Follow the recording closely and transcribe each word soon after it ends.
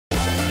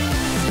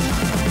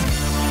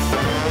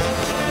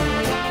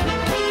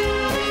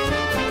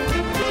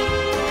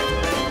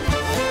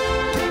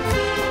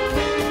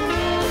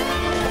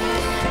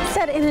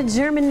a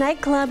German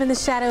nightclub in the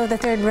shadow of the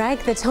Third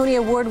Reich, the Tony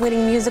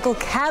Award-winning musical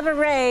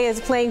Caberet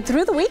is playing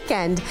through the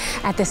weekend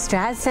at the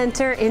Straz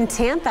Center in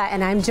Tampa.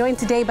 And I'm joined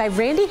today by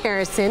Randy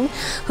Harrison,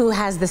 who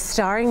has the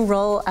starring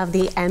role of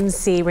the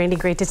MC. Randy,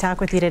 great to talk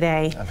with you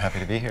today. I'm happy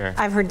to be here.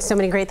 I've heard so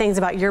many great things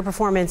about your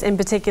performance, in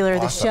particular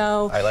the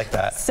show. I like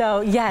that.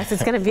 So yes,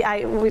 it's going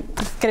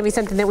to be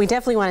something that we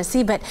definitely want to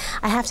see. But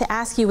I have to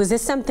ask you, was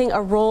this something,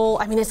 a role?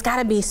 I mean, it's got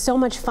to be so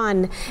much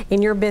fun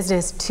in your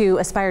business to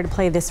aspire to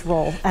play this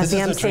role as the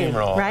MC. This is a dream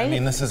role, right? I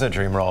mean, this is a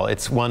dream role.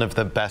 It's one of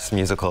the best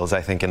musicals,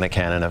 I think, in the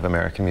canon of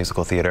American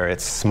musical theater.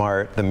 It's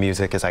smart, the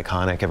music is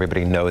iconic,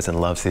 everybody knows and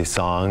loves these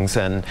songs,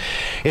 and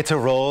it's a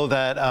role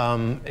that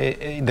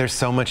there's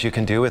so much you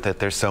can do with it.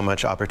 There's so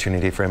much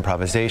opportunity for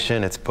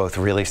improvisation. It's both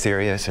really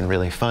serious and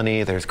really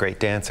funny. There's great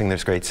dancing,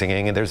 there's great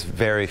singing, and there's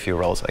very few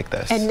roles like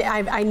this. And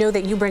I know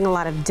that you bring a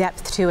lot of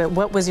depth to it.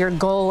 What was your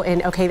goal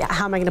in, okay,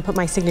 how am I going to put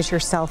my signature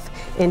self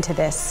into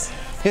this?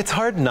 It's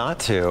hard not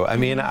to. I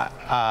mean,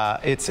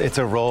 it's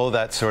a role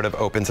that sort of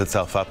opens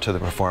itself up to the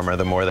performer.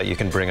 The more that you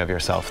can bring of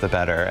yourself, the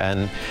better.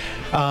 And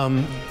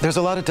there's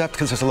a lot of depth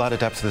because there's a lot of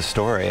depth to the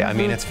story. I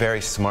mean, it's very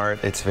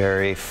smart, it's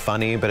very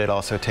funny, but it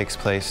also takes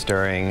place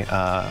during,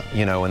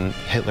 you know, when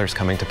Hitler's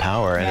coming to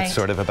power, and it's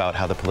sort of about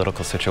how the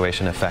political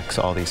situation affects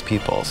all these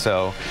people.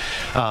 So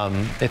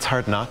it's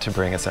hard not to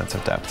bring a sense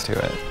of depth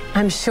to it.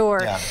 I'm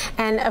sure. Yeah.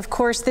 And of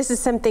course, this is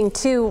something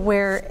too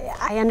where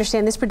I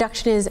understand this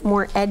production is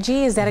more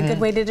edgy. Is that a good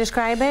way to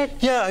describe it?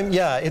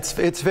 Yeah,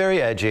 it's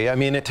very edgy. I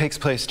mean, it takes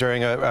place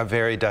during a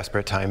very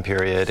desperate time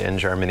period in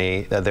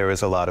Germany. There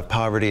was a lot of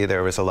poverty,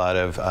 there was a lot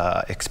of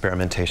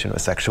experimentation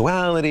with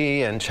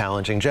sexuality and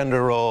challenging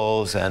gender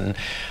roles and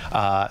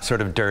sort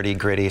of dirty,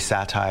 gritty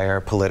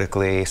satire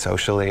politically,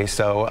 socially.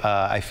 So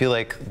I feel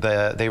like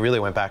they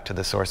really went back to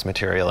the source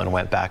material and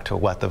went back to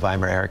what the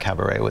Weimar era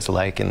cabaret was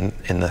like in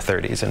the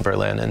 30s in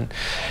Berlin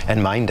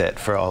and mined it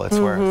for all it's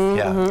worth.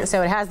 Yeah.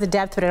 So it has the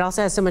depth, but it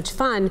also has so much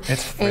fun.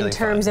 It's really in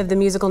terms fun. of the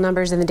musical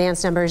numbers and the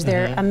dance numbers.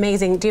 They're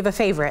amazing. Do you have a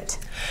favorite?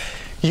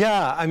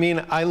 Yeah, I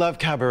mean, I love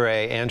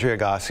Cabaret. Andrea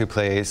Goss, who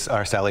plays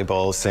our Sally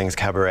Bowles, sings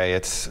Cabaret.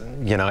 It's,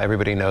 you know,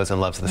 everybody knows and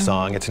loves the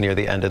song. It's near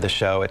the end of the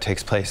show. It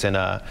takes place in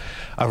a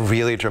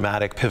really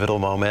dramatic, pivotal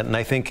moment. And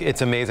I think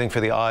it's amazing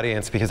for the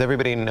audience because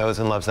everybody knows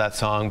and loves that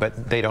song,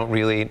 but they don't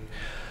really...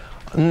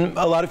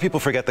 A lot of people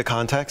forget the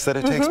context that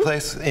it takes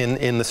place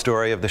in the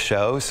story of the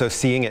show. So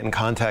seeing it in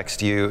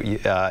context,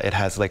 it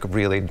has like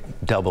really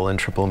double and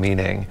triple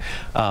meaning.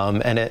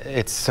 And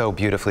it's so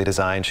beautifully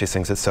designed. She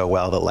sings it so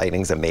well. The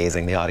lighting's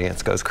amazing. The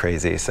audience goes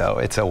crazy. So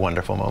it's a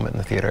wonderful moment in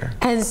the theater.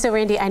 And so,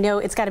 Randy, I know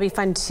it's got to be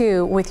fun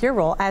too with your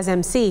role as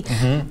MC.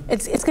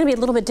 It's going to be a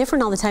little bit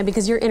different all the time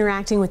because you're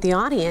interacting with the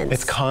audience.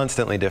 It's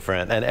constantly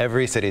different, and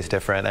every city's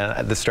different.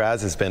 And the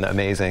Straz has been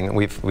amazing.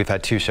 We've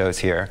had 2 shows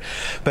here,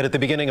 but at the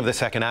beginning of the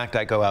second act,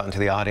 I go out into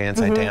the audience,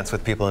 I dance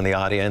with people in the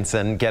audience,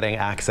 and getting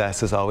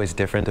access is always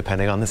different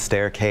depending on the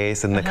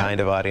staircase and the kind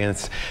of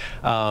audience.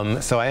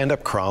 So I end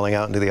up crawling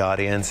out into the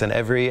audience, and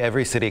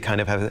every city kind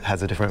of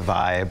has a different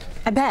vibe.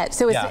 I bet.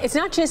 So it's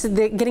not just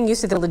getting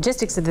used to the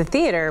logistics of the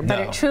theater, but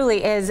it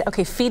truly is,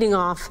 okay, feeding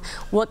off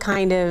what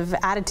kind of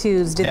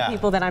attitudes do the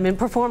people that I'm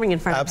performing in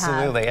front of have.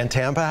 Absolutely. And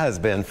Tampa has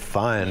been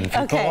fun.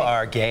 People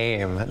are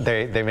game.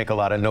 They make a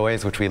lot of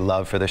noise, which we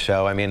love for the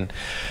show. I mean,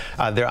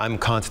 I'm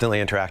constantly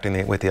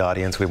interacting with the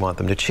audience. We want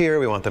them to cheer.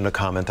 We want them to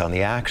comment on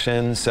the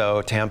action.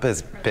 So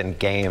Tampa's been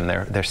game.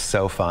 They're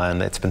so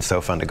fun. It's been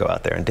so fun to go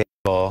out there and dance.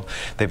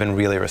 They've been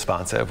really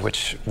responsive,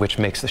 which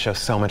makes the show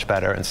so much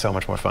better and so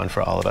much more fun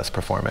for all of us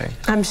performing.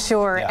 I'm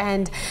sure.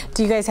 And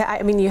do you guys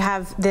I mean, you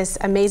have this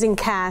amazing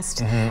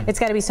cast. It's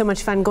got to be so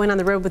much fun going on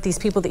the road with these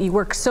people that you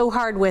work so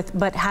hard with,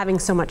 but having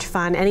so much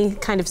fun. Any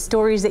kind of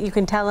stories that you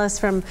can tell us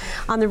from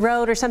on the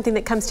road, or something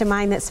that comes to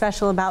mind that's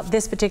special about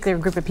this particular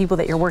group of people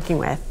that you're working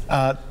with?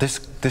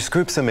 This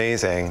group's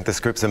amazing. This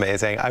group's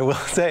amazing. I will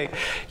say,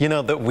 you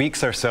know, the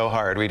weeks are so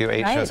hard. We do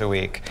 8 shows a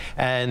week,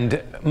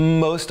 and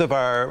most of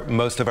our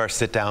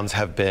sit-downs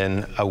have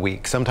been a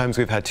week. Sometimes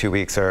we've had 2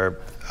 weeks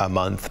or a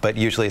month, but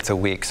usually it's a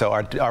week. So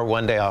our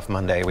one day off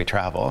Monday, we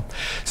travel.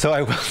 So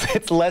I will say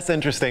it's less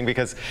interesting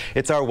because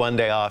it's our one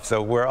day off.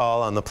 So we're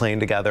all on the plane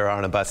together, or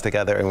on a bus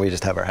together, and we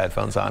just have our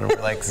headphones on, and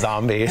we're like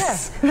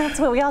zombies. That's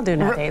what we all do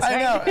nowadays,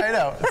 right? I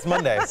know. It's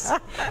Mondays.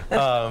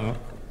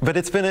 But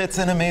it's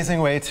an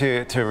amazing way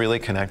to really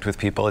connect with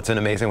people. It's an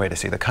amazing way to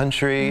see the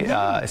country,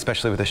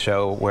 especially with a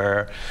show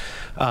where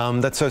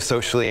that's so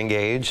socially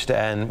engaged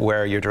and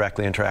where you're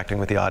directly interacting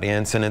with the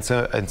audience. And it's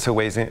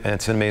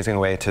an amazing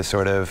way to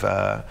sort of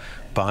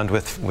bond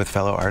with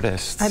fellow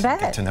artists. I bet.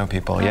 Get to know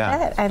people. I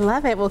bet. I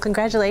love it. Well,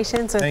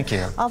 congratulations. Thank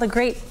you. All the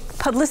great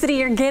publicity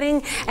you're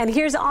getting. And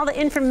here's all the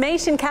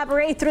information.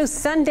 Cabaret through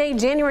Sunday,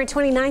 January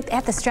 29th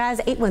at the Straz,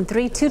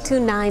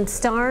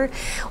 813-229-STAR,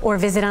 or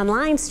visit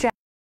online,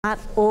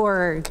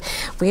 straz.org.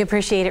 We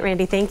appreciate it,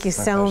 Randy. Thank you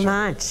so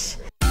much.